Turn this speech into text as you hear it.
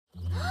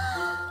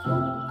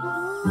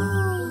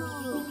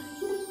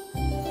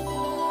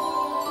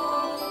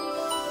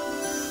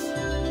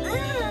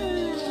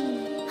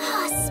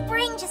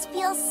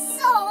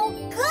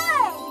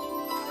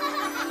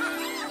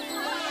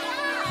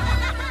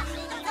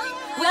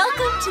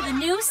to the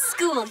new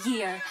school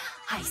year.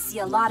 I see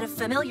a lot of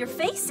familiar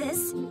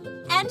faces,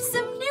 and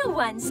some new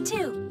ones,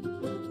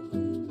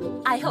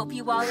 too. I hope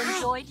you all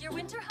enjoyed your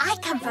winter holiday.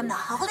 I come from the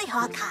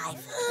Hollyhock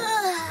Hive.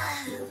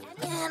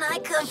 And I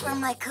come from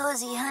my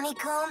cozy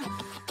honeycomb,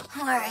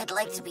 where I'd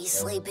like to be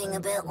sleeping a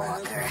bit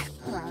longer.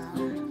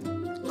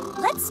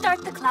 Let's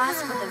start the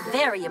class with a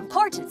very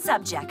important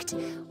subject.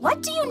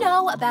 What do you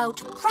know about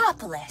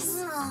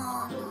propolis?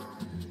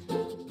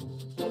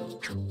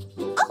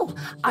 Oh,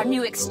 our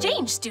new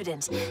exchange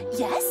student.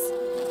 Yes?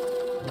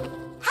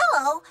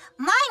 Hello,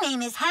 my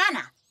name is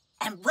Hannah.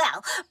 And,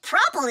 well,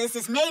 propolis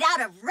is made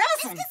out of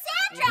resin. Miss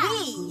Cassandra!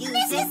 We use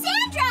Miss it...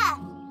 Cassandra!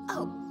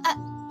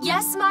 Oh,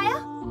 yes,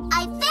 Maya?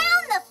 I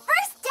found the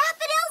first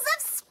daffodils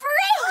of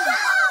spring!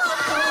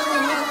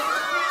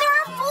 There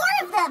are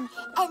 4 of them,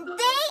 and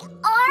they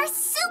are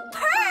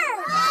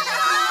superb!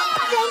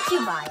 Thank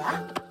you,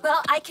 Maya.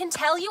 Well, I can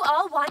tell you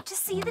all want to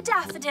see the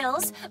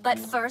daffodils, but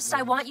first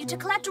I want you to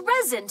collect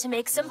resin to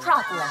make some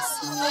propolis.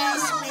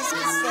 Yes, Miss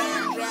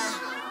Cassandra.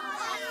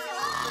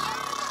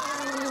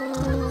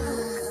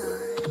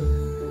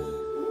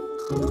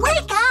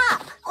 Wake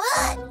up!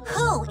 What?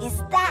 Who is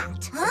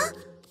that? Huh?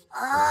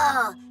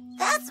 Oh,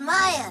 that's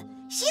Maya.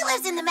 She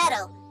lives in the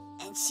meadow,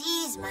 and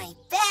she's my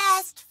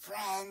best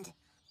friend.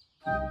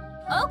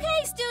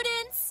 Okay,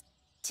 students.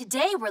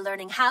 Today we're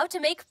learning how to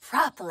make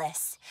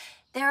propolis.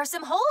 There are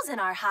some holes in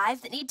our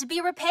hive that need to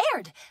be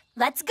repaired.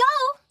 Let's go.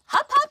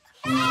 Hop, hop.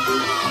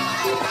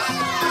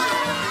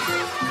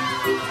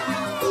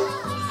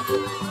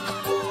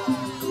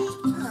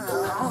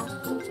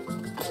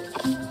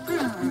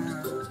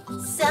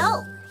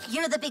 So,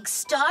 you're the big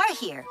star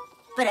here,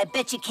 but I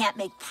bet you can't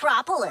make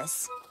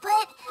propolis.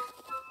 But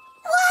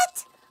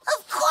What?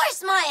 Of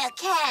course Maya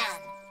can!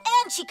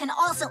 And she can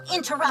also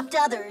interrupt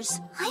others.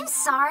 I'm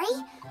sorry,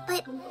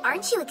 but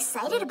aren't you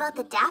excited about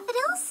the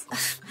daffodils?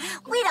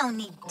 We don't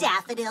need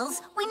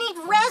daffodils, we need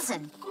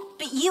resin.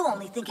 But you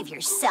only think of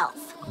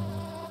yourself.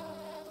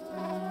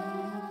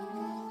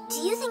 Do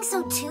you think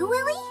so too,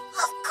 Willie?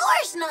 Of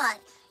course not!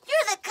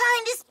 You're the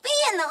kindest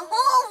bee in the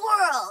whole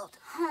world!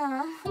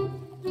 Huh.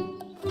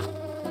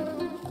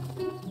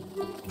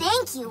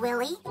 Thank you,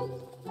 Willie.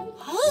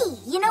 Hey,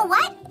 you know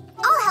what?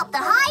 I'll help the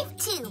hive,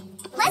 too.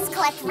 Let's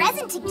collect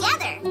resin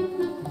together.